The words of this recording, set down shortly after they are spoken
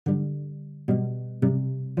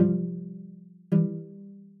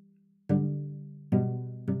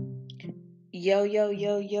Yo, yo,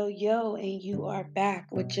 yo, yo, yo, and you are back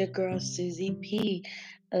with your girl Susie P.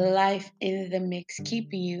 Life in the mix,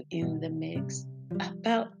 keeping you in the mix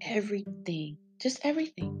about everything, just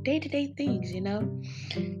everything, day to day things,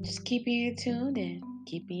 just keeping you tuned and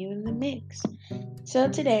keeping you in the mix. So,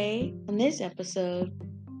 today on this episode,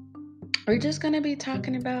 we're just going to be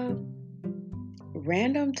talking about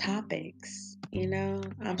random topics.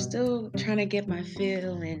 I'm still trying to get my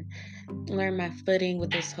feel and learn my footing with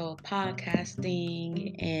this whole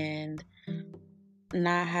podcasting and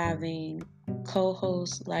not having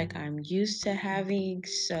co-hosts like I'm used to having.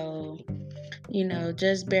 So,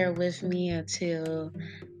 just bear with me until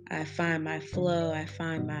I find my flow, I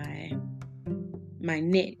find my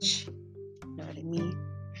niche. You know what I mean?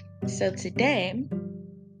 So today,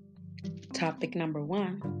 topic number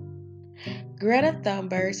 1. Greta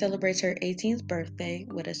Thunberg celebrates her 18th birthday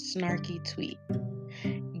with a snarky tweet.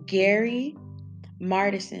 Gary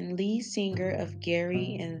Martison, lead singer of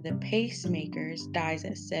Gary and the Pacemakers, dies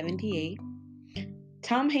at 78.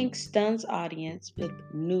 Tom Hanks stuns audience with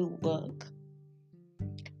new look.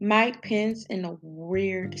 Mike Pence in a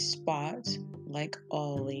weird spot, like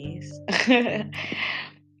always.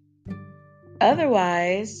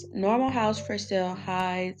 Otherwise, Normal House for Sale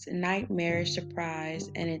hides nightmarish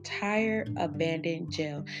surprise an entire abandoned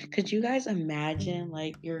jail. Could you guys imagine,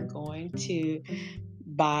 like, you're going to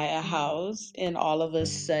buy a house and all of a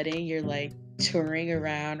sudden you're like touring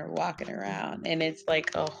around or walking around and it's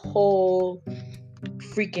like a whole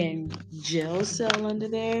freaking jail cell under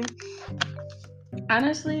there?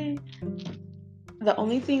 Honestly, the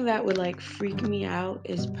only thing that would like freak me out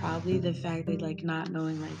is probably the fact that like not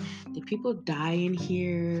knowing like did people die in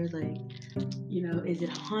here, like, is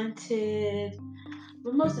it haunted,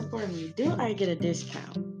 but most importantly, do I get a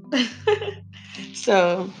discount?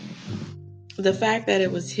 So the fact that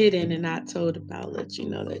it was hidden and not told about lets you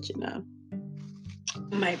know that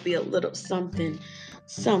might be a little something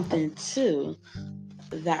to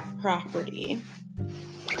that property.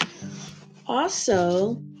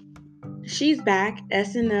 Also, she's back.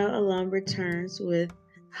 SNL alum returns with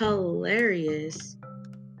hilarious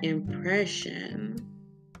impression.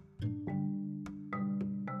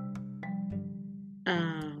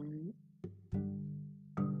 Um,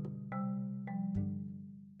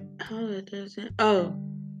 oh, it doesn't. Oh,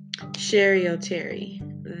 Sherry O'Terry.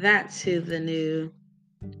 That's who the new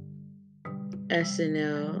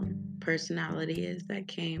SNL personality is that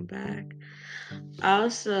came back.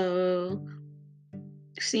 Also,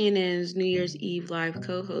 CNN's New Year's Eve live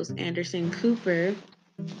co-host Anderson Cooper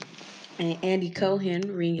and Andy Cohen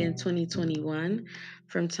ring in 2021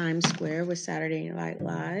 from Times Square with Saturday Night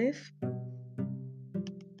Live.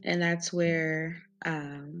 And that's where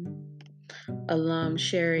alum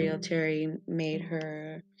Sherry O'Terry made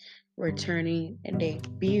her returning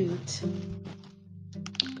debut.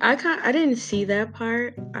 I didn't see that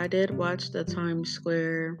part. I did watch the Times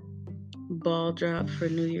Square ball drop for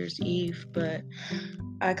New Year's Eve, but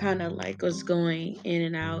I kind of like was going in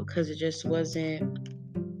and out because it just wasn't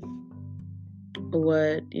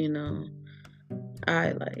what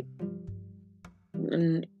I like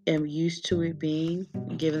am used to it being,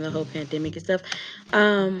 given the whole pandemic and stuff.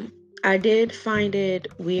 I did find it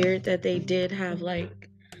weird that they did have like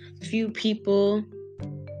few people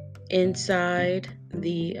inside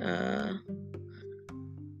the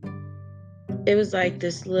it was like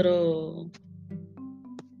this little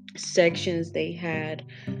sections they had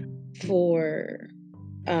for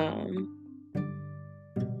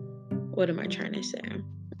what am I trying to say?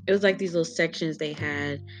 It was like these little sections they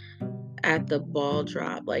had at the ball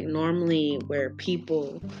drop. Like normally where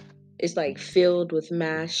people it's like filled with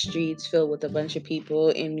mass streets, filled with a bunch of people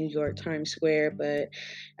in New York Times Square, but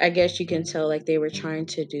I guess you can tell like they were trying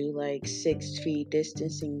to do like 6 feet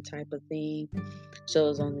distancing type of thing. So it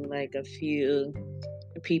was only like a few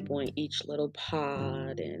people in each little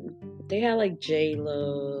pod, and they had like J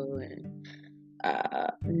Lo and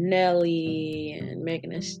Nelly and Megan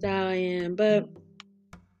Thee Stallion, but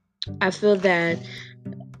I feel that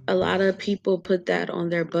a lot of people put that on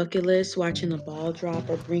their bucket list, watching the ball drop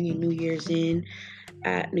or bringing New Year's in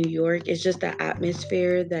at New York. It's just the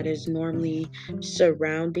atmosphere that is normally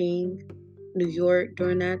surrounding New York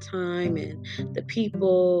during that time, and the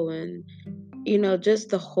people, and just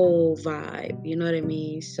the whole vibe. You know what I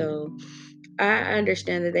mean? So I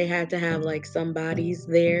understand that they had to have like some bodies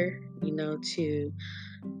there, to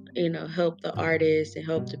help the artists and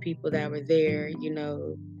help the people that were there,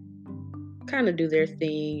 kind of do their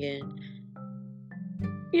thing and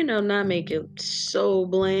not make it so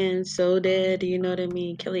bland, so dead, you know what I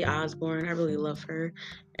mean? Kelly Osbourne, I really love her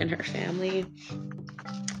and her family.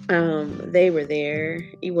 They were there.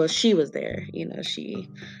 Well, she was there. She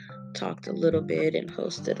talked a little bit and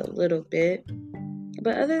hosted a little bit.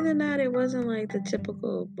 But other than that, it wasn't like the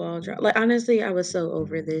typical ball drop. Like honestly, I was so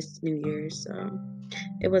over this New Year's, so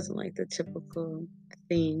it wasn't like the typical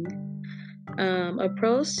thing. A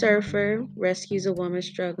pro surfer rescues a woman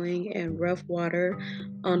struggling in rough water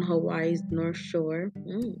on Hawaii's North Shore.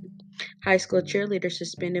 High school cheerleader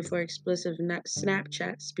suspended for explicit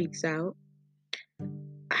Snapchat speaks out.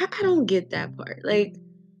 I don't get that part. Like,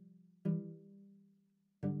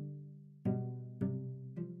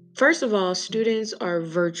 first of all, students are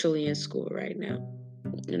virtually in school right now.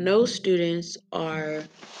 No students are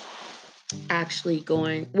actually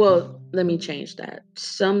going, well, let me change that.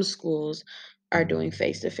 Some schools are doing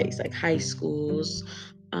face to face, like high schools,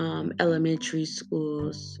 elementary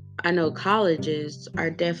schools. I know colleges are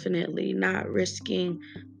definitely not risking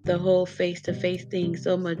the whole face to face thing.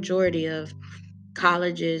 So, majority of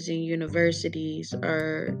colleges and universities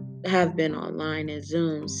are have been online and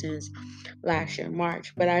Zoom since last year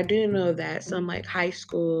March. But I do know that some like high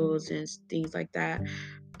schools and things like that,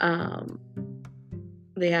 um,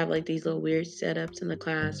 they have like these little weird setups in the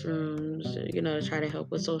classrooms, to try to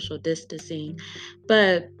help with social distancing.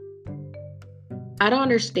 But I don't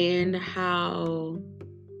understand how,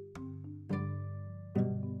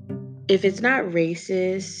 if it's not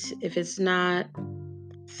racist, if it's not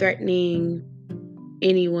threatening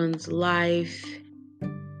anyone's life,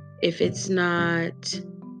 if it's not,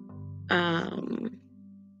 um,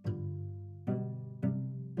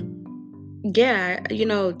 yeah,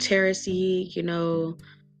 terracy,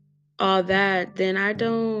 all that, then I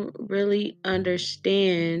don't really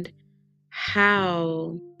understand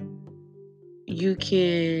how you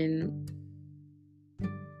can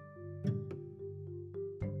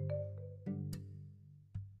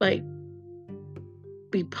like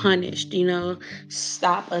be punished,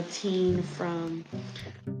 stop a teen from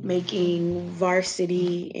making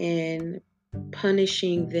varsity and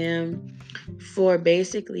punishing them for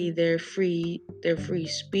basically their free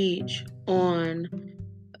speech on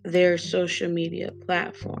their social media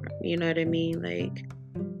platform. You know what I mean? Like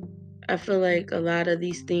I feel like a lot of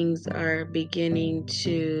these things are beginning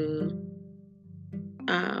to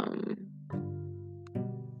um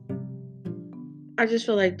I just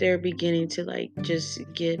feel like they're beginning to like just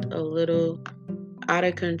get a little out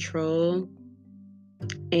of control,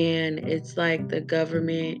 and it's like the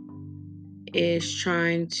government is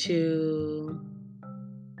trying to,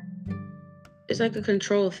 it's like a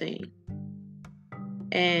control thing.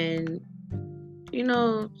 And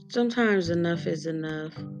sometimes enough is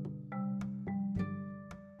enough.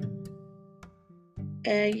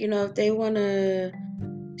 And if they want to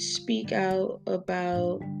speak out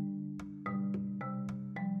about,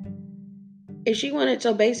 if she wanted,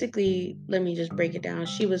 so basically, let me just break it down.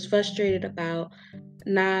 She was frustrated about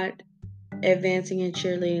not advancing in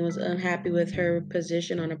cheerleading, was unhappy with her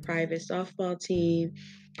position on a private softball team,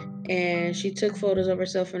 and she took photos of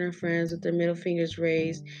herself and her friends with their middle fingers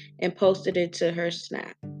raised and posted it to her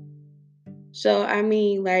Snap. So I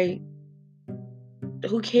mean, like,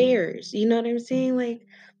 who cares? You know what I'm saying? Like,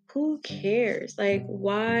 who cares? Like,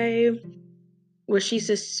 why was she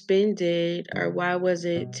suspended, or why was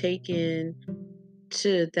it taken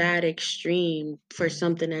to that extreme for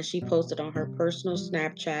something that she posted on her personal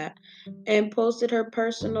Snapchat and posted her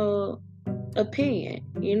personal opinion?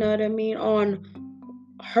 You know what I mean? On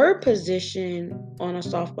her position on a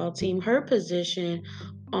softball team, her position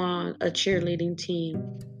on a cheerleading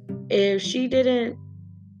team. If she didn't,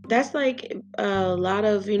 that's like a lot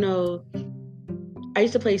of, I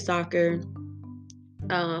used to play soccer.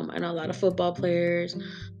 I know a lot of football players.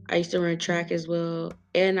 I used to run track as well,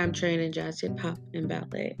 and I'm training jazz, hip hop, and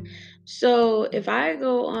ballet. So if I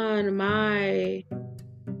go on my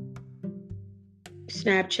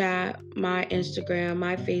Snapchat, my Instagram,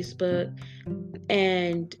 my Facebook,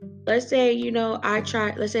 and let's say,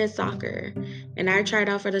 let's say it's soccer, and I tried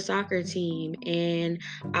out for the soccer team, and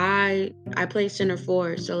I played center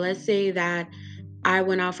forward. So let's say that I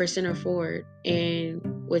went out for center forward, and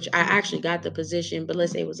which I actually got the position, but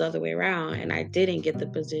let's say it was the other way around and I didn't get the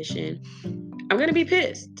position. I'm gonna be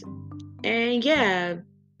pissed. And yeah,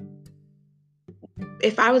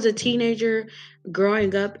 if I was a teenager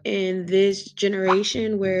growing up in this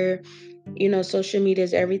generation where, social media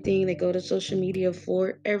is everything, they go to social media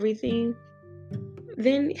for everything,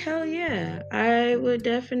 then hell yeah, I would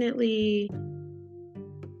definitely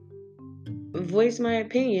voice my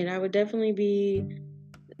opinion. I would definitely be,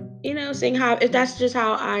 saying how, if that's just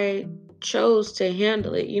how I chose to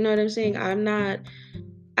handle it. You know what I'm saying?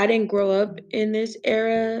 I didn't grow up in this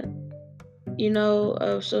era,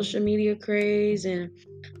 of social media craze and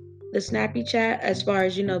the snappy chat as far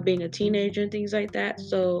as, being a teenager and things like that.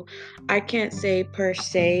 So I can't say per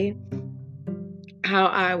se how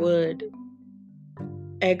I would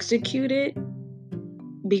execute it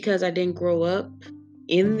because I didn't grow up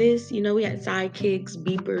in this. We had sidekicks,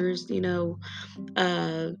 beepers,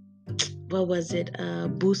 uh what was it?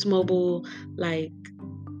 Boost Mobile, like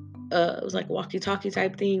it was like walkie-talkie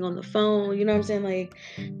type thing on the phone, you know what I'm saying? Like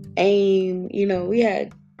AIM, we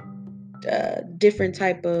had different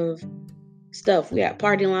type of stuff. We had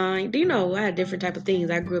Party Line. Do you know I had different type of things.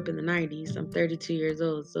 I grew up in the 90s. I'm 32 years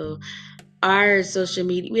old. So our social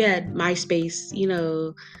media, we had MySpace,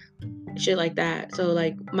 shit like that. So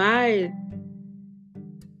like my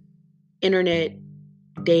internet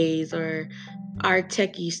days or our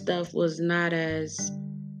techie stuff was not as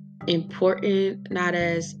important, not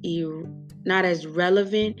as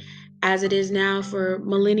relevant as it is now for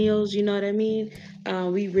millennials. You know what I mean?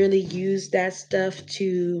 We really use that stuff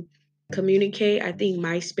to communicate. I think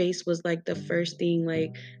MySpace was like the first thing,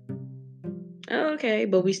 like, oh, okay,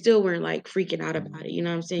 but we still weren't like freaking out about it. You know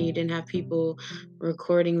what I'm saying? You didn't have people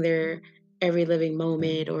recording their every living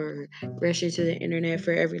moment or rushing to the internet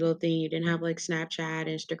for every little thing. You didn't have like Snapchat,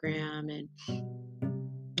 Instagram,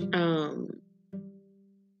 and um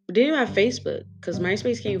we didn't have Facebook because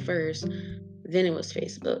MySpace came first, then it was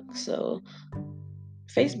Facebook. So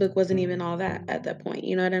Facebook wasn't even all that at that point.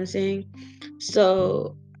 You know what I'm saying?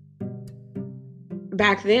 So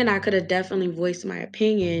back then, I could have definitely voiced my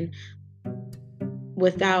opinion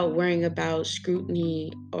without worrying about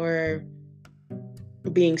scrutiny or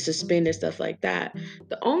being suspended, stuff like that.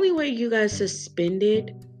 The only way you got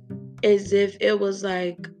suspended is if it was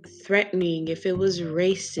like threatening, if it was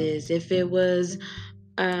racist, if it was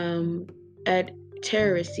um at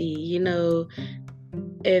terroristy,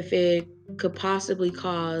 if it could possibly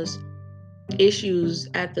cause issues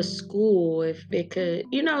at the school, if it could,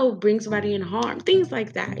 bring somebody in harm, things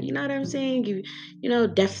like that. You know what I'm saying?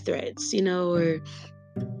 Death threats, or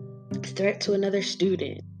threat to another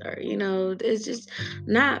student, or, it's just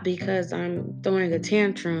not because I'm throwing a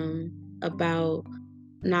tantrum about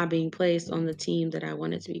not being placed on the team that I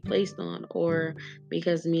wanted to be placed on, or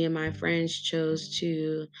because me and my friends chose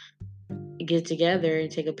to get together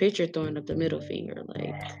and take a picture throwing up the middle finger.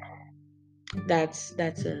 Like that's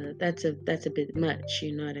a bit much,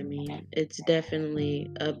 you know what I mean? It's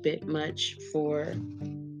definitely a bit much for,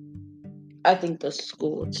 I think, the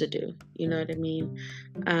school to do, you know what I mean?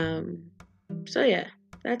 Um so yeah,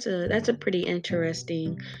 that's a pretty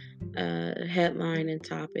interesting headline and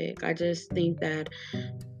topic. I just think that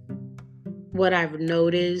what I've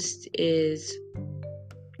noticed is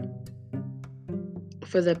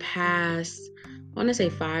for the past, I want to say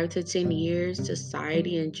 5 to 10 years,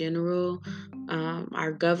 society in general,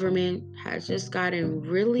 our government has just gotten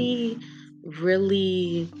really,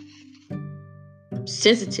 really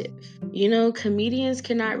sensitive. Comedians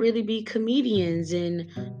cannot really be comedians and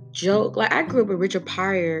joke. Like I grew up with Richard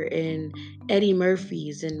Pryor and Eddie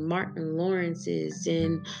Murphy's and Martin Lawrence's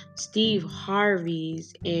and Steve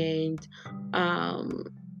Harvey's and um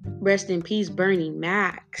rest in peace Bernie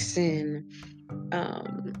Macs and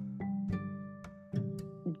um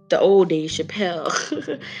the old days Chappelle.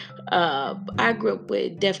 I grew up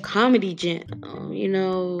with Def Comedy Jam,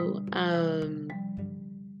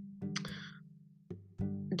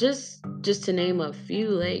 just to name a few.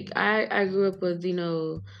 Like I grew up with,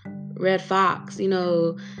 Red Fox,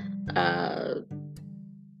 uh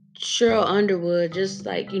Cheryl Underwood, just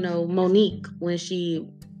like, Monique when she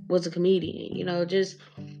was a comedian, just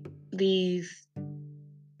these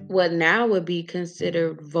what now would be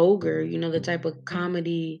considered vulgar, the type of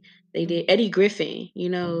comedy they did. Eddie Griffin,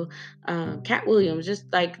 Cat Williams, just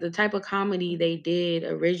like the type of comedy they did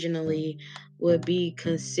originally would be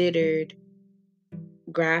considered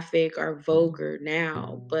graphic or vulgar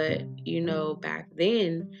now. But, back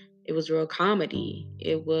then it was real comedy.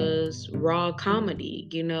 It was raw comedy,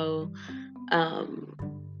 Um,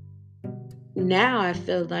 now I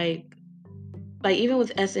feel like even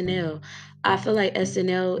with SNL, I feel like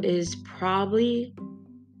SNL is probably,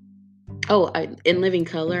 oh, In Living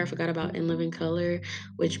Color. I forgot about In Living Color,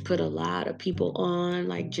 which put a lot of people on,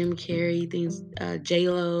 like Jim Carrey, things, J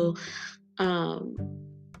Lo. Um,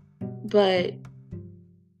 but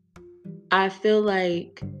I feel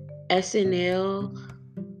like SNL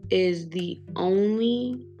is the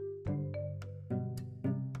only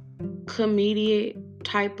comedic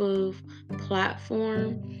type of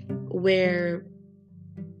platform where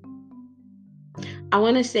I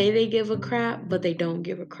want to say they give a crap, but they don't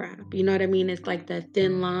give a crap. You know what I mean? It's like that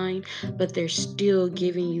thin line, but they're still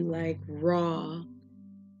giving you like raw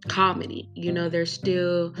comedy. They're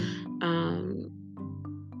still um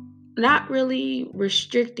not really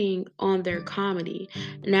restricting on their comedy.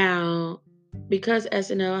 Now, because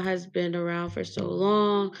SNL has been around for so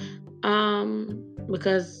long,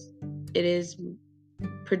 because it is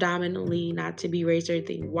predominantly, not to be race or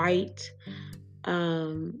anything, white,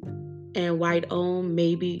 um, and white owned,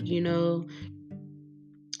 maybe,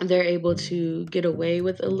 they're able to get away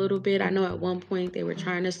with a little bit. I know at one point they were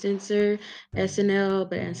trying to censor SNL,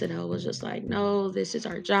 but SNL was just like, no, this is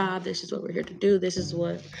our job. This is what we're here to do. This is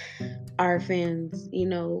what our fans,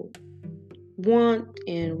 want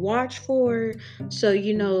and watch for. So,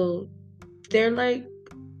 they're like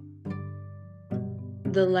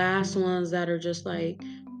the last ones that are just like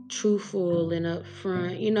truthful and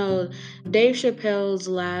upfront. Dave Chappelle's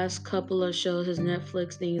last couple of shows, his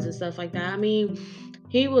Netflix things and stuff like that. I mean,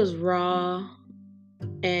 he was raw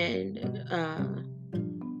and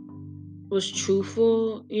was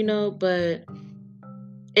truthful, but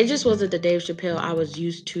it just wasn't the Dave Chappelle I was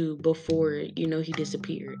used to before, he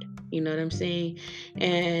disappeared. You know what I'm saying?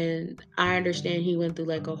 And I understand he went through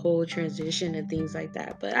like a whole transition and things like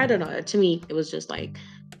that. But I don't know. To me, it was just like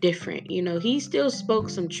different. He still spoke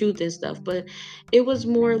some truth and stuff, but it was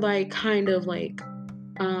more like kind of like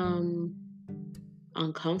um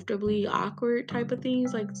uncomfortably awkward type of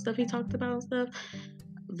things, like stuff he talked about and stuff.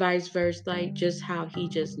 Vice versa, like just how he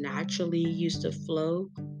just naturally used to flow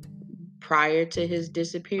prior to his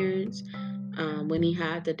disappearance, when he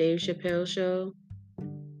had the Dave Chappelle show.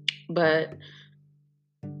 But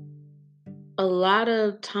a lot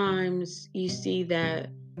of times you see that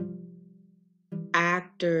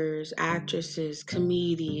actors, actresses,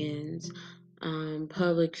 comedians,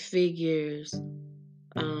 public figures,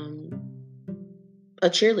 um, a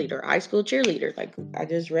cheerleader, high school cheerleader, like I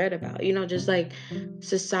just read about, just like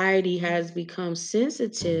society has become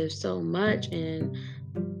sensitive so much, and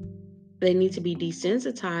they need to be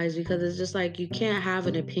desensitized because it's just like you can't have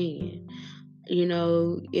an opinion.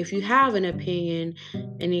 If you have an opinion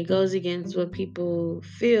and it goes against what people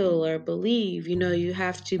feel or believe, you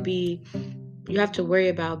have to worry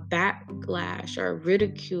about backlash or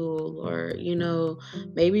ridicule, or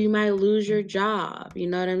maybe you might lose your job. You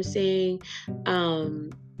know what I'm saying?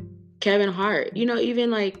 um Kevin Hart, even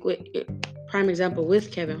like with prime example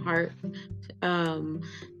with Kevin Hart, um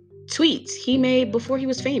tweets he made before he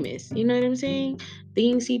was famous. You know what I'm saying?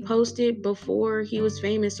 Things he posted before he was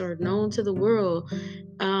famous or known to the world,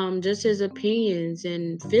 just his opinions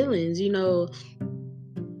and feelings,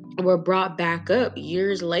 were brought back up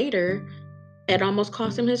years later. It almost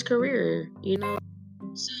cost him his career.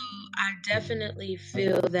 So I definitely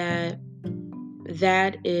feel that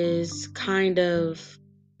that is kind of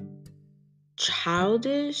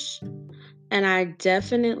childish. And I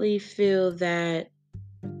definitely feel that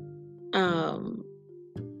um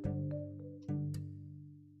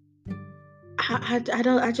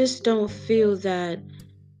I just don't feel that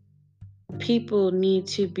people need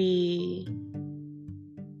to be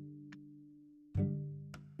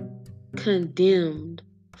condemned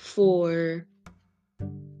for,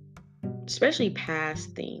 especially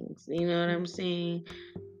past things. You know what I'm saying?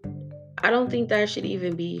 I don't think that should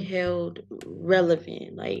even be held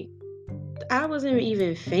relevant. Like, I wasn't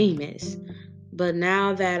even famous, but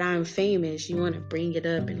now that I'm famous, you want to bring it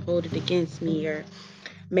up and hold it against me, or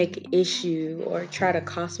make an issue, or try to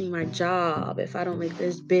cost me my job if I don't make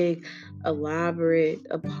this big, elaborate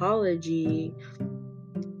apology,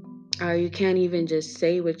 or you can't even just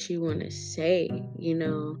say what you want to say.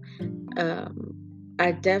 um,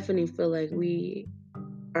 I definitely feel like we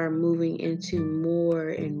are moving into more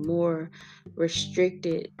and more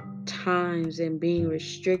restricted times and being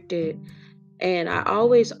restricted. And I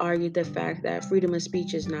always argued the fact that freedom of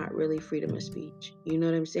speech is not really freedom of speech. You know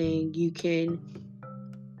what I'm saying? You can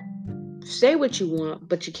say what you want,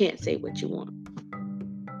 but you can't say what you want,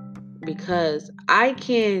 because I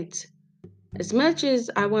can't. As much as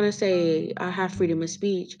I want to say I have freedom of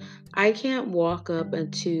speech, I can't walk up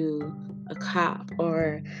into a cop,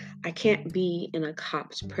 or I can't be in a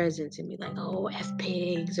cop's presence and be like, oh, F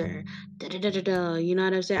pigs, or da da da da da. You know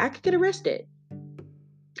what I'm saying? I could get arrested.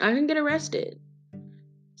 I can get arrested.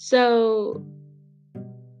 So,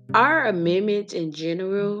 our amendments in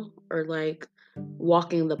general are like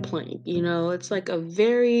walking the plank. It's like a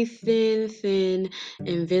very thin,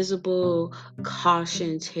 invisible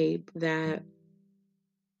caution tape that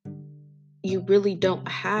you really don't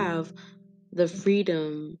have the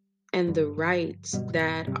freedom and the rights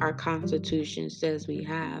that our Constitution says we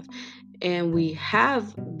have. And we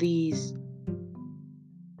have these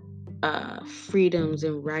freedoms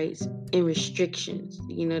and rights and restrictions.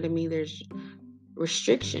 You know what I mean? There's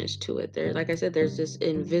restrictions to it. There, like I said, there's this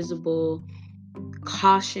invisible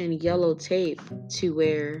caution yellow tape to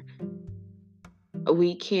where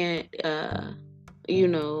we can't, you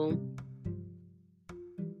know,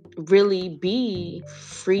 really be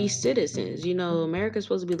free citizens. America's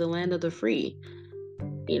supposed to be the land of the free.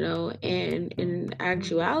 And in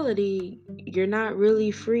actuality, you're not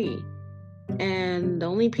really free. And the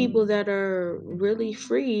only people that are really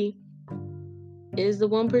free is the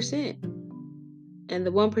 1%. And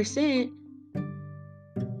the 1%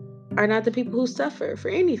 are not the people who suffer for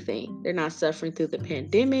anything. They're not suffering through the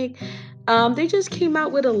pandemic. They just came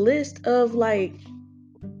out with a list of like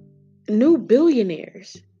new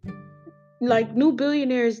billionaires,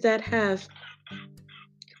 that have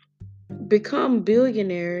become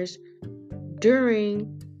billionaires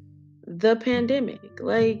during the pandemic.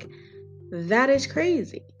 Like, that is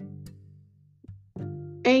crazy.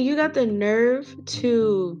 And you got the nerve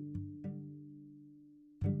to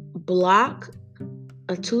block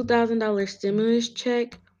a $2,000 stimulus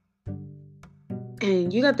check,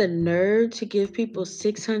 and you got the nerve to give people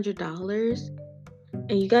 $600,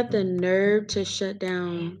 and you got the nerve to shut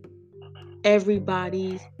down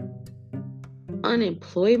everybody's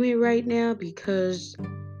unemployment right now because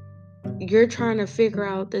you're trying to figure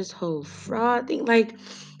out this whole fraud thing. Like,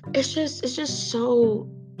 it's just so,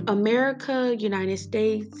 America, United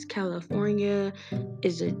States, California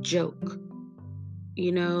is a joke.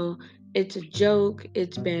 You know, it's a joke.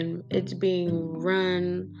 It's being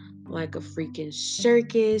run like a freaking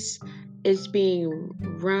circus. It's being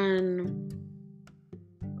run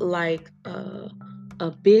like a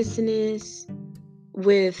business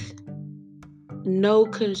with no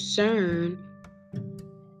concern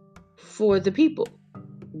for the people,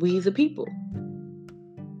 we the people.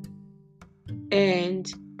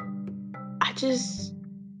 And I just,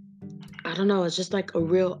 I don't know, it's just like a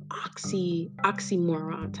real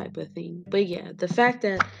oxymoron type of thing. But yeah, the fact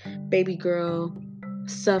that baby girl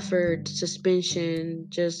suffered suspension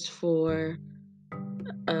just for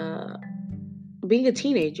uh being a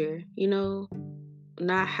teenager,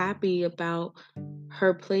 not happy about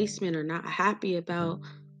her placement, or not happy about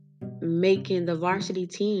making the varsity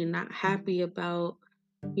team, not happy about,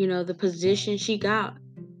 the position she got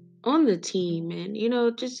on the team. And,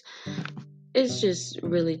 just, it's just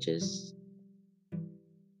really just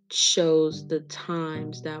shows the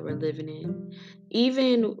times that we're living in.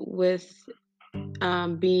 Even with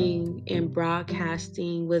being in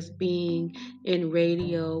broadcasting, with being in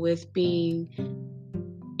radio, with being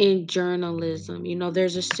in journalism,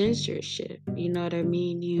 there's a censorship. You know what I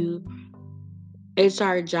mean? It's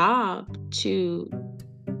our job to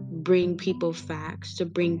bring people facts, to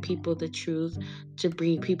bring people the truth, to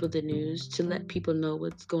bring people the news, to let people know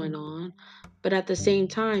what's going on. But at the same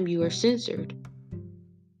time, you are censored.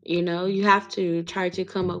 You have to try to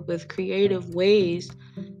come up with creative ways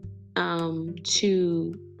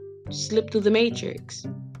to slip through the matrix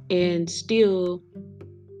and still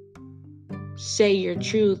say your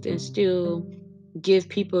truth, and still give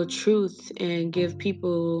people truth, and give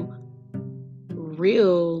people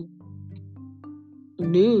real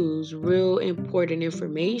news, real important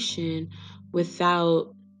information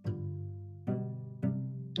without.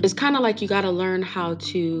 It's kind of like you got to learn how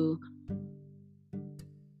to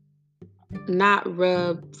not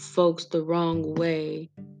rub folks the wrong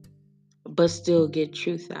way, but still get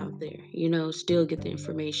truth out there, still get the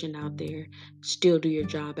information out there, still do your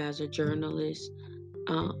job as a journalist,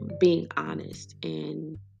 being honest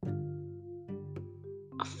and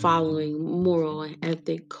following moral and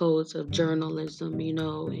ethic codes of journalism,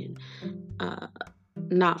 and uh,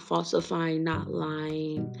 not falsifying, not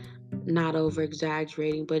lying, not over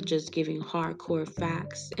exaggerating, but just giving hardcore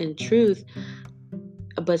facts and truth,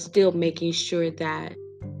 but still making sure that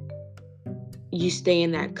you stay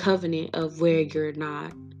in that covenant of where you're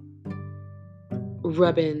not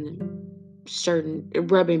rubbing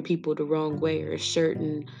rubbing people the wrong way, or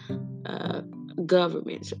certain uh,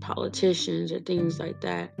 governments or politicians or things like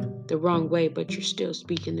that the wrong way, but you're still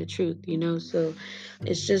speaking the truth. So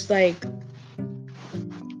it's just like,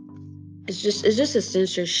 it's just a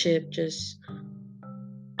censorship just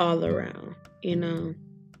all around,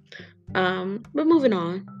 but moving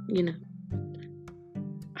on.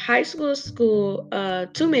 High school,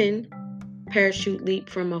 two men parachute leap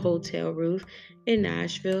from a hotel roof in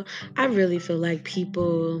Nashville. I really feel like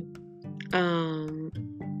people um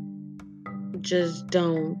just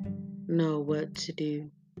don't know what to do.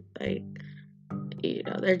 Like,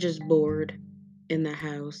 they're just bored in the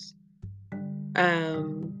house.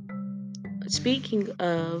 Um speaking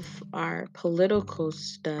of our political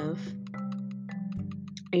stuff,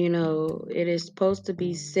 it is supposed to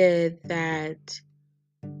be said that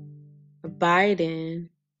Biden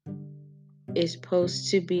is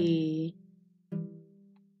supposed to be,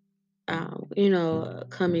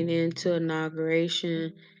 coming into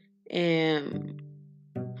inauguration. And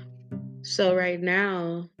so right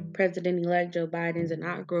now, President-elect Joe Biden's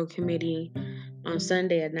inaugural committee on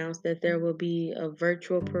Sunday announced that there will be a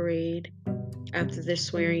virtual parade after the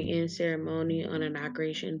swearing in ceremony on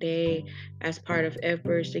Inauguration Day as part of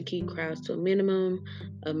efforts to keep crowds to a minimum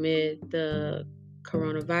amid the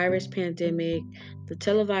coronavirus pandemic. The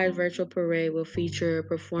televised virtual parade will feature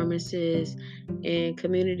performances in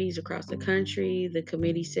communities across the country, the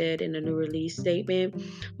committee said in a new release statement.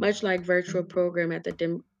 Much like virtual program at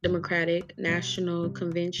the Democratic National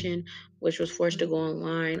Convention, which was forced to go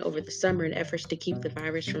online over the summer in efforts to keep the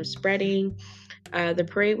virus from spreading. The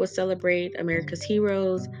parade will celebrate America's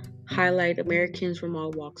heroes, highlight Americans from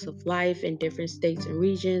all walks of life in different states and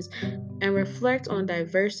regions, and reflect on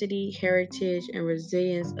diversity, heritage, and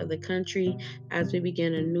resilience of the country as we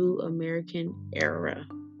begin a new American era.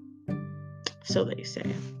 So they say.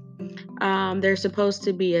 They're supposed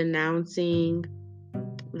to be announcing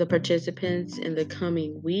the participants in the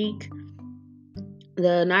coming week.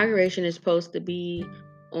 The inauguration is supposed to be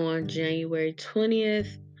on January 20th.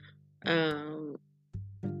 Um,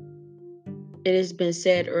 It has been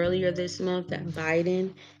said earlier this month that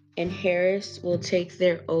Biden and Harris will take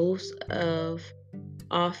their oaths of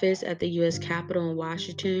office at the U.S. Capitol in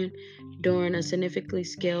Washington during a significantly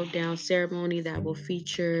scaled down ceremony that will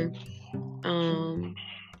feature um,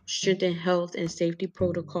 strengthened health and safety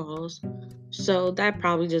protocols. So that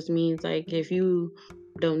probably just means like if you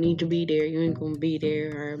don't need to be there, you ain't gonna be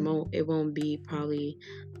there, or it won't be probably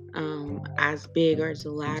as big or as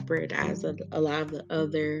elaborate as a lot of the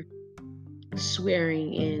other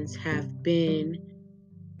swearing ins have been.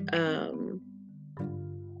 um,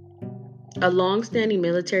 a long-standing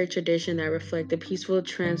military tradition that reflects the peaceful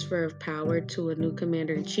transfer of power to a new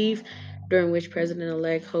commander in chief, during which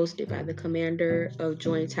President-elect, hosted by the commander of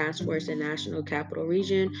Joint Task Force and National Capital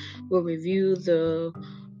Region, will review the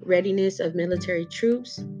readiness of military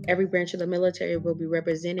troops. Every branch of the military will be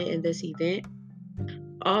represented in this event.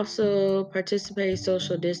 Also, participate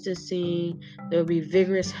social distancing. There will be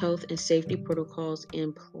vigorous health and safety protocols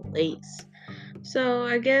in place. So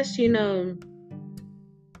I guess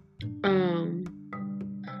um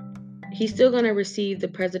he's still gonna receive the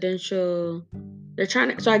presidential. They're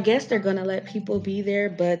trying to, so I guess they're gonna let people be there,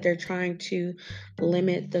 but they're trying to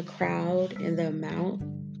limit the crowd and the amount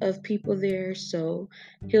of people there. So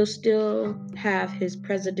he'll still have his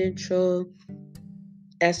presidential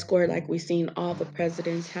escort like we've seen all the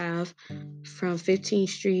presidents have, from 15th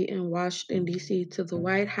Street in Washington, D.C. to the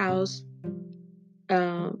White House.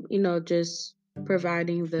 Just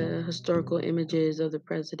providing the historical images of the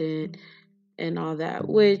president and all that,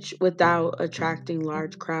 which without attracting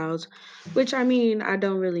large crowds, which I mean, I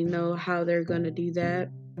don't really know how they're going to do that,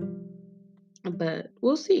 but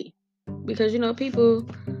we'll see. Because, people,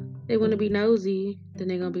 they want to be nosy, then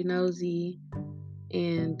they're going to be nosy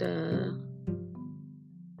and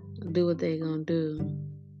do what they're going to do.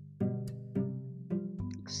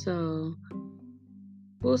 So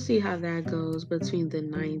we'll see how that goes between the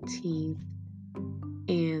 19th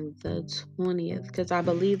and the 20th, because I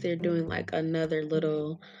believe they're doing like another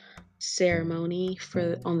little ceremony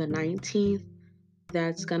for on the 19th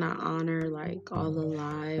that's gonna honor like all the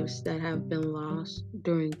lives that have been lost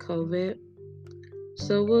during COVID.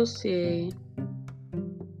 So we'll see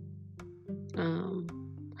um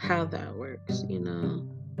how that works.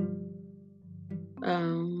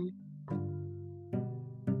 Um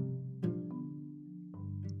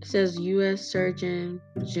it says US Surgeon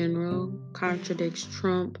General contradicts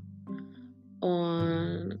Trump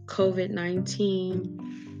on COVID-19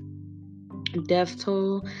 death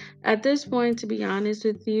toll. At this point, to be honest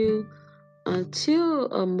with you, until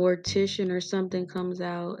a mortician or something comes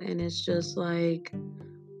out and it's just like,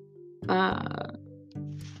 uh,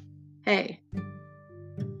 hey,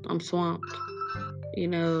 I'm swamped. You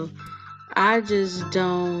know, I just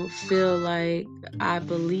don't feel like I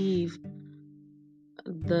believe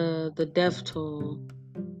the death toll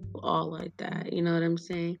all like that. You know what I'm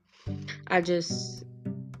saying? I just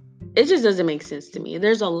it just doesn't make sense to me.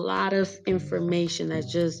 There's a lot of information that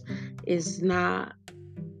just is not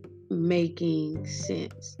making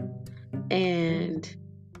sense. And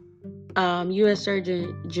U.S.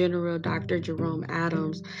 Surgeon General Dr. Jerome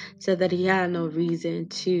Adams said that he had no reason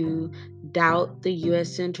to doubt the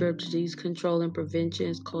U.S. Center of Disease Control and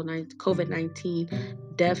Prevention's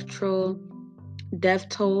COVID-19 death toll. Death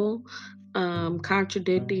toll.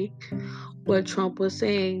 contradicting what Trump was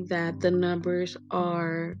saying, that the numbers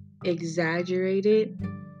are exaggerated.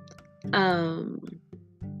 Um,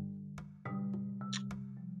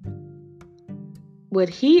 what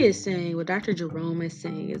he is saying, what Dr. Jerome is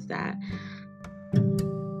saying, is that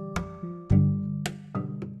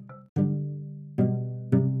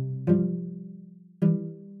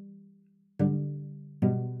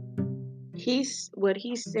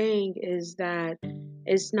he's saying is that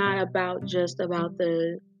it's not about just about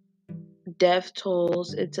the death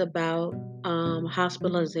tolls, it's about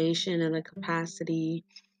hospitalization and the capacity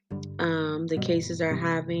the cases are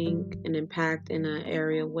having an impact in an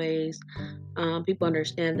area of ways. People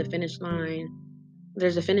understand the finish line.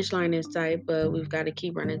 There's a finish line in sight, but we've got to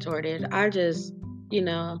keep running toward it. You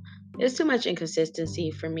know, it's too much inconsistency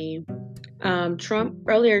for me.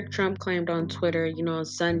 Trump claimed on Twitter, on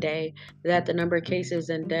Sunday, that the number of cases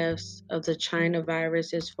and deaths of the China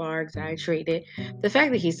virus is far exaggerated. The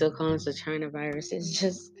fact that he still calls the China virus is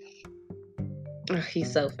just, ugh,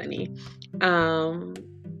 he's so funny. Um,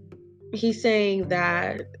 he's saying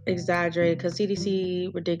that exaggerated because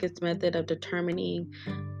CDC ridiculous method of determination,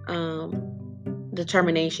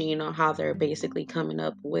 how they're basically coming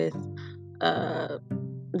up with uh,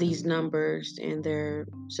 these numbers and their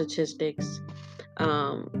statistics,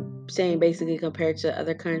 saying basically compared to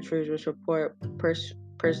other countries which report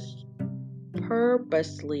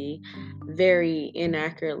purposely very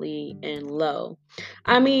inaccurately and low.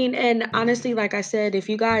 I mean, and honestly, like I said, if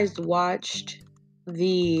you guys watched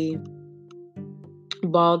the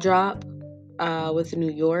ball drop with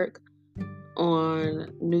New York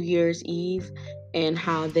on New Year's Eve, and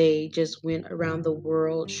how they just went around the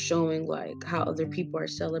world showing like how other people are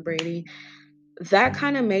celebrating, that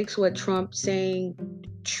kind of makes what Trump's saying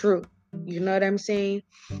true. You know what I'm saying?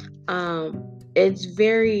 It's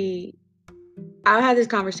very I had this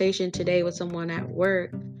conversation today with someone at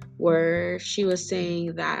work where she was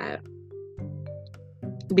saying that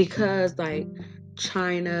because like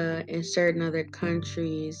China and certain other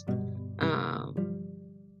countries um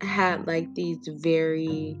had like these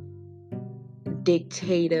very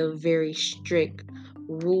dictative, very strict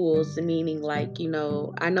rules, meaning like,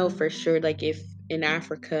 I know for sure, like if in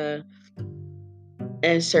Africa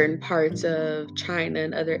and certain parts of China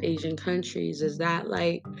and other Asian countries, is that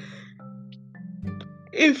like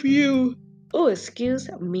if you, oh, excuse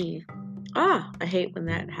me. I hate when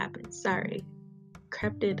that happens. Sorry.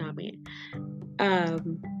 Crept in on me.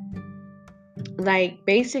 Um, like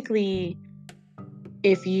basically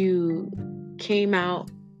if you came out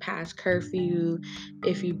past curfew,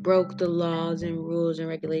 if you broke the laws and rules and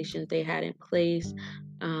regulations they had in place,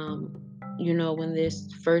 um, when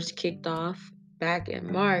this first kicked off back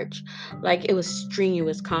in March, like it was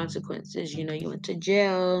strenuous consequences. You went to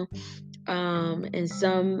jail. In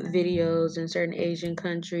some videos in certain Asian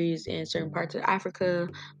countries and certain parts of Africa,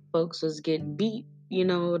 folks was getting beat. You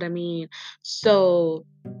know what I mean? So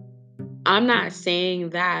I'm not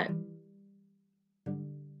saying that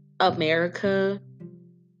America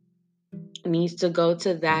needs to go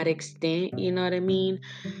to that extent, you know what I mean?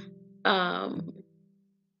 Um,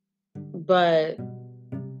 but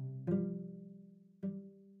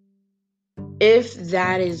if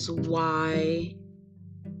that is why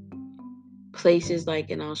places like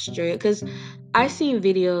in Australia, because I've seen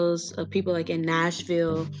videos of people like in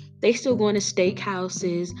Nashville, they still going to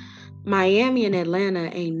steakhouses. Miami and Atlanta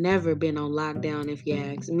ain't never been on lockdown, if you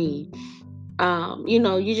ask me.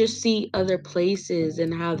 You just see other places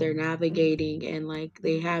and how they're navigating, and like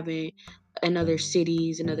they haven't, in other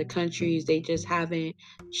cities and other countries, they just haven't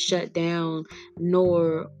shut down,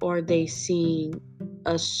 nor are they seeing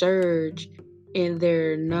a surge in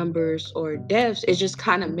their numbers or deaths. It just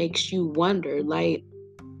kind of makes you wonder, like,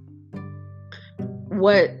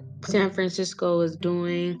 what San Francisco is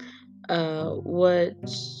doing, what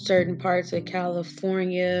certain parts of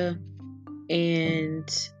California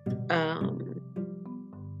and um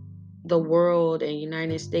the world and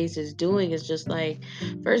United States is doing. Is just like,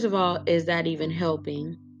 first of all, is that even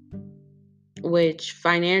helping? Which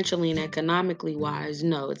financially and economically wise,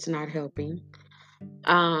 no, it's not helping.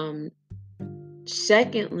 Um,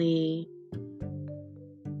 Secondly,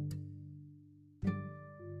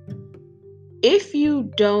 if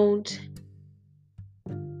you don't,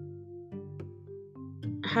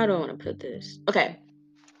 how do I want to put this? Okay,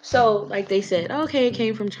 so like they said, okay, it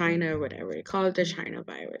came from China or whatever. They call it the China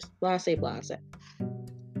virus. Blase, blase.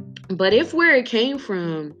 But if where it came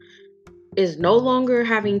from is no longer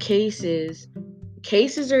having cases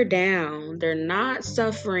are down. They're not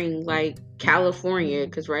suffering like California,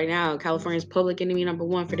 because right now California is public enemy number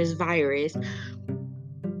one for this virus.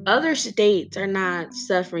 Other states are not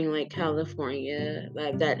suffering like California,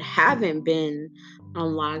 like that haven't been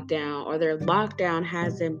on lockdown, or their lockdown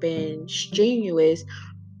hasn't been strenuous.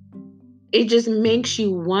 It just makes you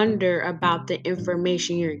wonder about the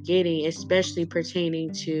information you're getting, especially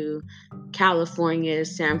pertaining to California,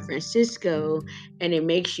 San Francisco. And it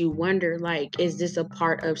makes you wonder, like, is this a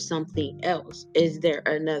part of something else? Is there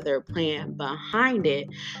another plan behind it?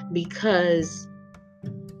 Because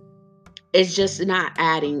it's just not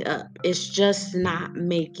adding up. It's just not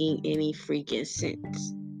making any freaking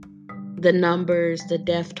sense. The numbers, the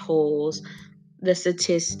death tolls, the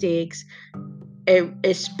statistics,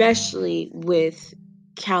 especially with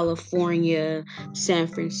California, San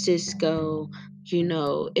Francisco,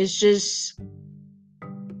 it's just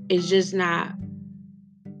not,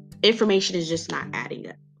 information is just not adding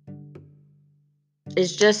up.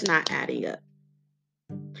 It's just not adding up.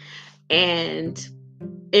 And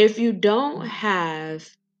if you don't have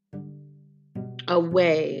a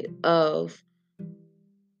way of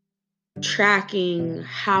tracking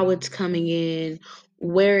how it's coming in,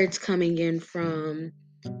 where it's coming in from,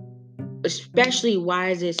 especially why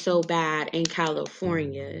is it so bad in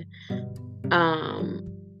California? Um,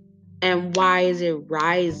 and why is it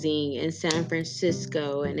rising in San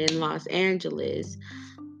Francisco and in Los Angeles?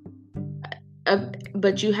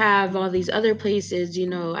 But you have all these other places, I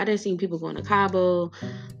done seen people going to Cabo,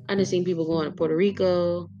 I done seen people going to Puerto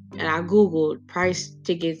Rico, and I Googled price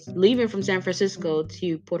tickets leaving from San Francisco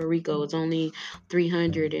to Puerto Rico. It's only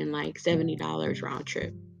 $370 round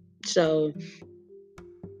trip. So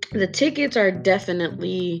the tickets are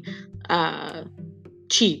definitely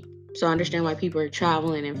cheap. So I understand why people are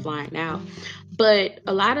traveling and flying out. But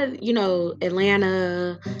a lot of,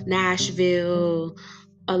 Atlanta, Nashville,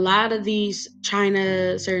 a lot of these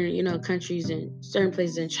China, certain, countries in certain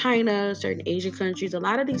places in China, certain Asian countries, a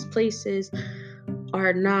lot of these places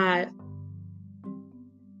are not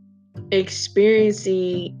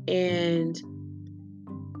experiencing and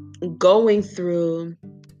going through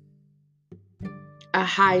a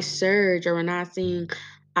high surge, or we're not seeing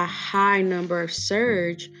a high number of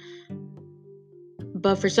surge.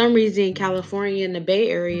 But for some reason, California and the Bay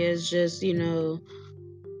Area is just, the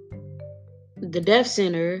death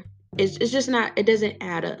center. It's just not, it doesn't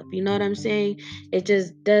add up. You know what I'm saying? It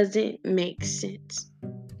just doesn't make sense.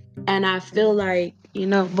 And I feel like,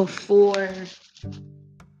 before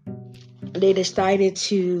they decided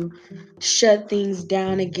to shut things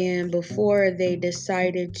down again, before they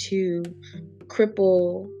decided to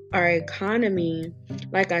cripple our economy,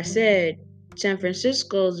 like I said, San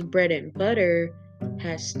Francisco's bread and butter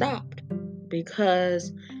has stopped,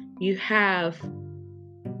 because you have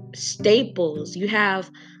staples, you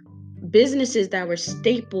have businesses that were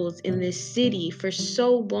staples in this city for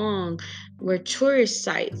so long, were tourist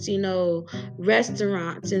sites,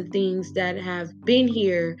 restaurants and things that have been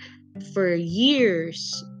here for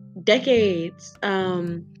years, decades.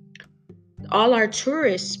 All our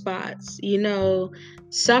tourist spots,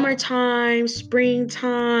 summertime,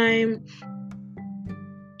 springtime,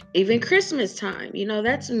 even Christmas time,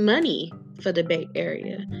 that's money for the Bay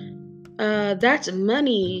Area. That's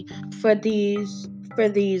money for these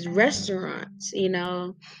restaurants,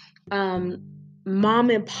 um, mom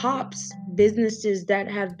and pops businesses that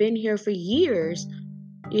have been here for years,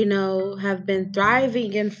 have been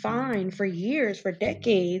thriving and fine for years, for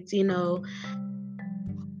decades,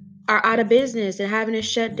 are out of business and having to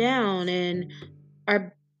shut down, and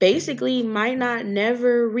are basically might not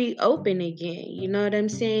never reopen again. You know what I'm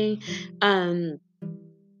saying? Um,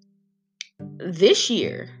 this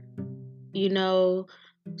year, you know,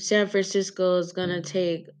 San Francisco is gonna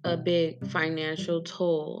take a big financial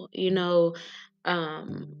toll,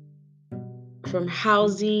 um, from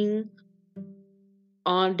housing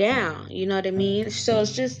on down, you know what I mean? So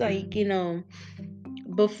it's just like,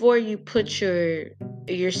 before you put your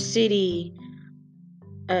city,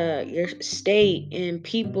 your state and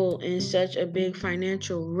people in such a big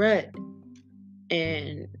financial rut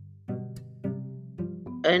and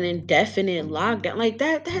an indefinite lockdown like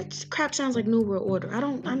that crap sounds like New World Order. I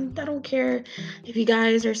don't care if you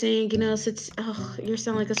guys are saying, you're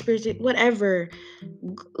sounding like a spirit, whatever.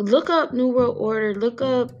 Look up New World Order, look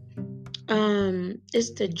up,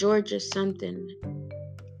 it's the Georgia something.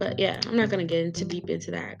 But yeah, I'm not gonna get into deep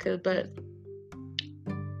into that, but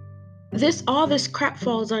all this crap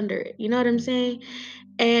falls under it, you know what I'm saying?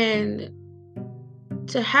 And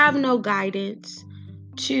to have no guidance,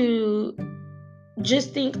 to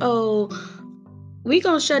just think, oh, we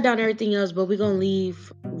gonna shut down everything else, but we gonna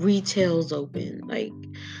leave retails open. Like,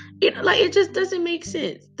 like it just doesn't make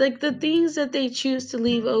sense. Like the things that they choose to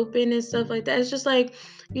leave open and stuff like that. It's just like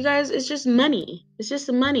You guys, it's just money. It's just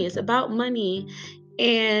the money. It's about money.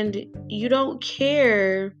 And you don't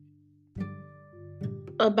care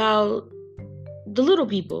about the little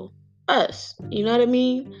people, us. You know what I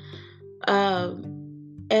mean?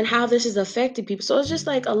 And how this is affecting people. So it's just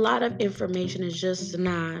like a lot of information is just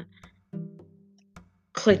not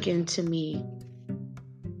clicking to me,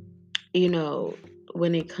 you know,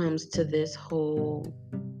 when it comes to this whole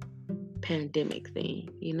pandemic thing.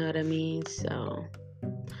 You know what I mean? So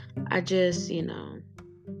I just,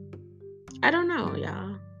 I don't know,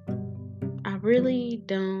 y'all. I really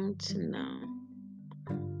don't know.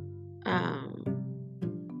 Um,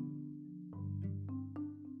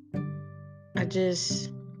 I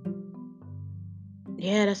just,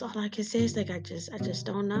 yeah, that's all I can say. Is like I just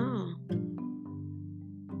don't know.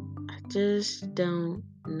 I just don't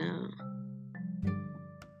know.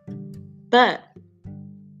 But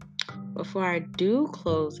before I do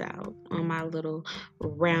close out on my little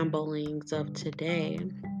ramblings of today,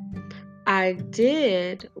 I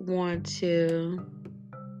did want to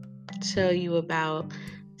tell you about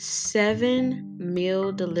 7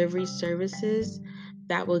 meal delivery services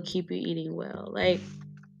that will keep you eating well. Like,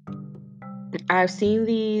 I've seen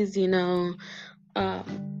these,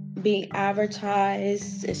 being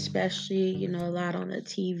advertised, especially, a lot on the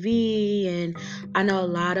TV. And I know a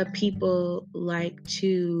lot of people like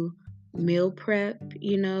to meal prep,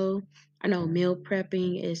 I know meal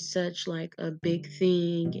prepping is such like a big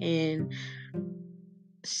thing and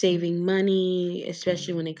saving money,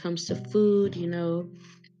 especially when it comes to food,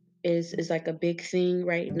 is like a big thing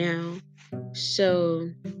right now.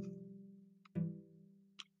 So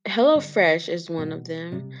HelloFresh is one of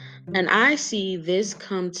them. And I see this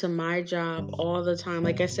come to my job all the time.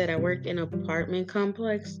 Like I said, I work in apartment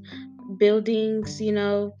complex buildings,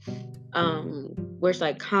 where it's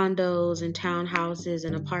like condos and townhouses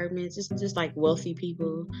and apartments. It's just like wealthy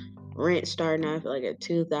people. Rent starting off like at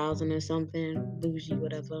 2,000 or something, bougie,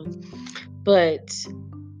 whatever. But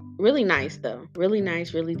really nice though. Really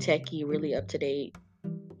nice, really techy, really up to date.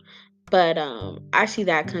 But I see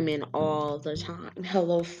that come in all the time.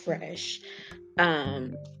 HelloFresh.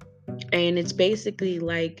 Um and it's basically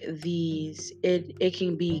like it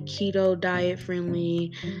can be keto diet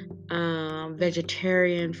friendly,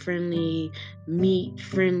 vegetarian friendly, meat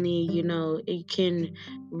friendly, it can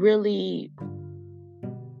really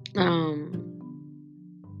um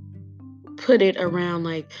put it around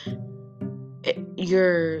like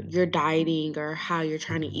your dieting or how you're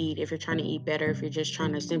trying to eat, if you're trying to eat better, if you're just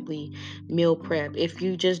trying to simply meal prep, if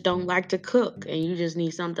you just don't like to cook and you just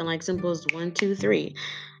need something like simple as 1 2 3.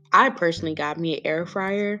 I personally got me an air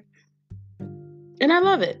fryer and I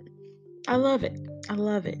love it. I love it. I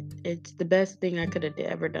love it. It's the best thing I could have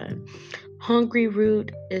ever done. Hungry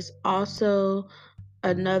Root is also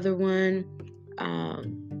another one.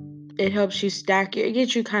 It helps you stack it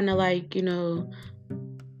gets you kind of like,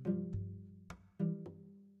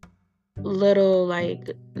 little like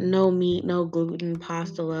no meat, no gluten,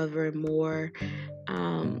 pasta lover, more.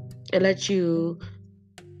 Um, it lets you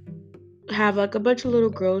have like a bunch of little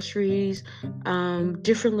groceries,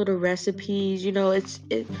 different little recipes.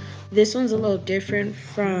 This one's a little different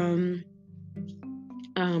from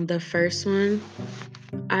the first one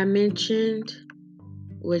I mentioned,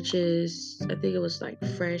 which is I think it was like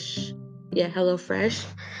fresh. Yeah, Hello Fresh.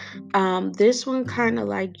 This one kind of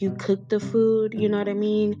like you cook the food, you know what I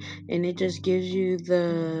mean? And it just gives you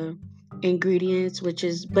the ingredients,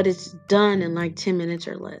 but it's done in like 10 minutes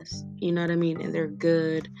or less, you know what I mean? And they're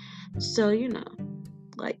good. So,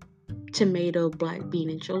 like tomato black bean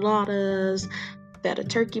enchiladas, feta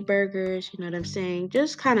turkey burgers, you know what I'm saying?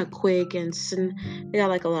 Just kind of quick and they got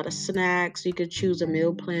like a lot of snacks. You could choose a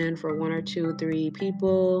meal plan for 1 or 2 3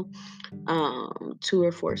 people, 2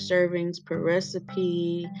 or 4 servings per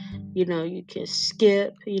recipe. You can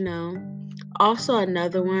skip. Also,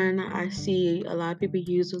 another one I see a lot of people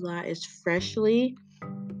use a lot is Freshly.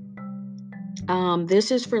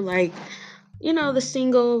 This is for like, the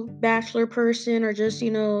single bachelor person, or just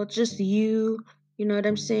you know what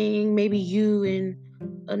I'm saying? Maybe you and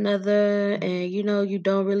another, and you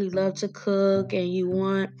don't really love to cook and you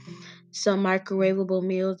want some microwavable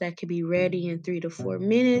meals that can be ready in 3 to 4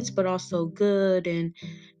 minutes, but also good and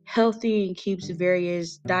healthy and keeps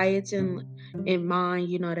various diets in mind.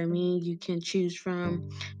 You know what I mean? You can choose from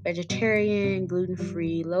vegetarian,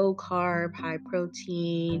 gluten-free, low carb, high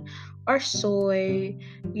protein, or soy,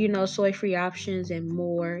 soy-free options and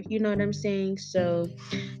more. You know what I'm saying? So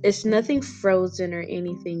it's nothing frozen or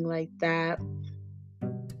anything like that.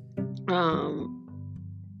 Um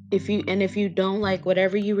If you don't like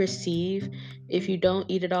whatever you receive, if you don't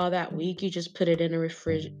eat it all that week, you just put it in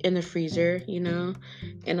the freezer, and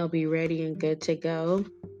it'll be ready and good to go.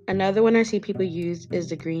 Another one I see people use is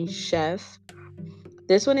the Green Chef.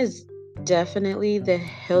 This one is definitely the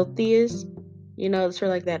healthiest. It's for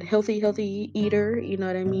like that healthy eater, you know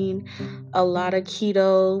what I mean? A lot of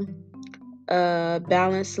keto,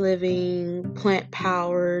 balanced living, plant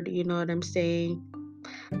powered, you know what I'm saying?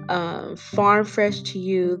 Farm fresh to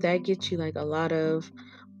you, that gets you like a lot of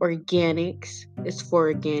organics. It's for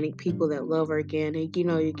organic people that love organic.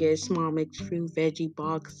 You get small mixed fruit veggie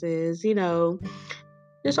boxes,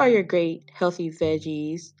 just all your great healthy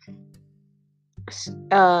veggies. S-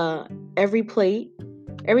 Uh, every plate,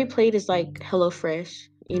 every plate is like HelloFresh.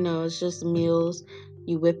 It's just meals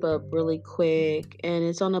you whip up really quick, and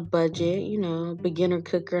it's on a budget. Beginner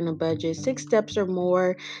cooker on a budget, 6 steps or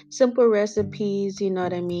more, simple recipes. You know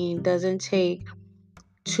what I mean? Doesn't take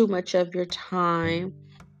too much of your time,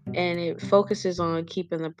 and it focuses on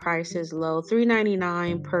keeping the prices low.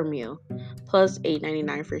 3.99 per meal plus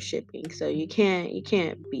 8.99 for shipping. So you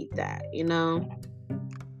can't beat that.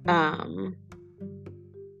 Um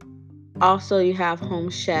Also, you have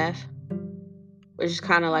Home Chef, which is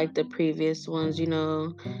kind of like the previous ones.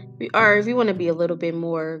 Or if you want to be a little bit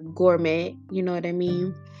more gourmet, you know what I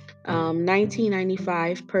mean?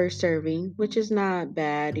 19.95 per serving, which is not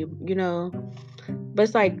bad, but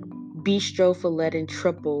it's like bistro fillet and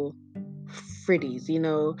triple fritties,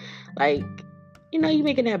 like you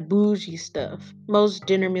making that bougie stuff. Most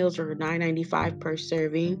dinner meals are 9.95 per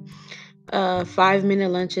serving.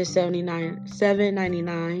 5-minute lunches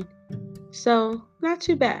 7.99. So not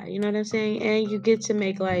too bad, you know what I'm saying? And you get to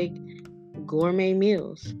make like gourmet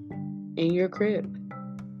meals in your crib.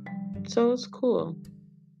 So it's cool.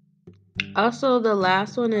 Also, the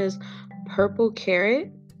last one is Purple Carrot.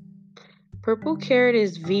 Purple Carrot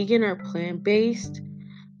is vegan or plant based.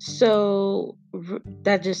 So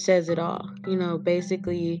that just says it all.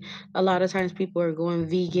 Basically, a lot of times people are going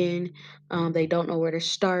vegan. They don't know where to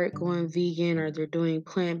start going vegan, or they're doing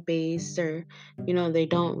plant based, or they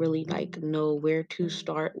don't really like know where to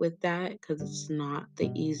start with that because it's not the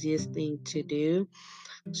easiest thing to do.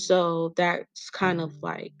 So that's kind of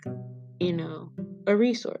like you know a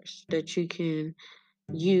resource that you can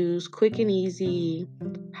use, quick and easy,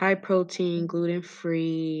 high protein, gluten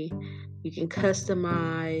free. You can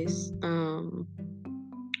customize.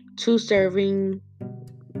 Two serving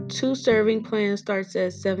two serving plan starts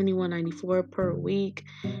at 71.94 per week.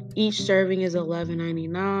 Each serving is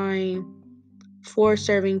 11.99. Four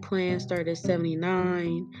serving plans start at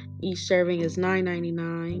 79. Each serving is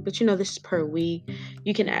 9.99. But this is per week.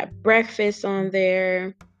 You can add breakfast on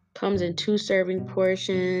there. Comes in two serving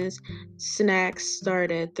portions. Snacks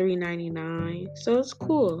start at 3.99. So it's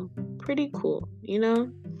cool. Pretty cool.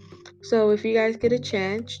 So if you guys get a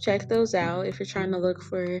chance, check those out if you're trying to look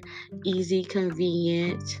for easy,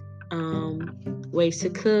 convenient ways to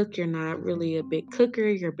cook. You're not really a big cooker,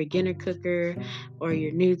 you're a beginner cooker, or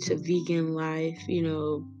you're new to vegan life,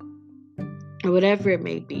 or whatever it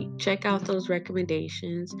may be. Check out those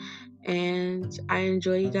recommendations. And I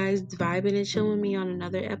enjoy you guys vibing and chilling with me on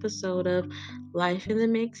another episode of Life in the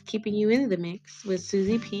Mix, keeping you in the mix with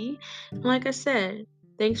Susie P. And like I said,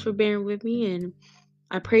 thanks for bearing with me, and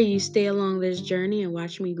I pray you stay along this journey and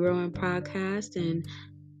watch me grow in podcast, and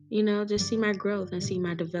just see my growth and see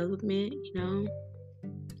my development.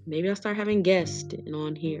 Maybe I'll start having guests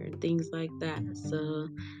on here and things like that. So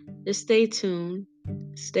just stay tuned.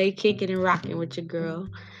 Stay kicking and rocking with your girl.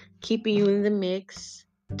 Keeping you in the mix.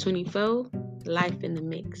 24, Life in the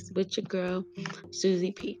Mix with your girl,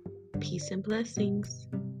 Susie P. Peace and blessings.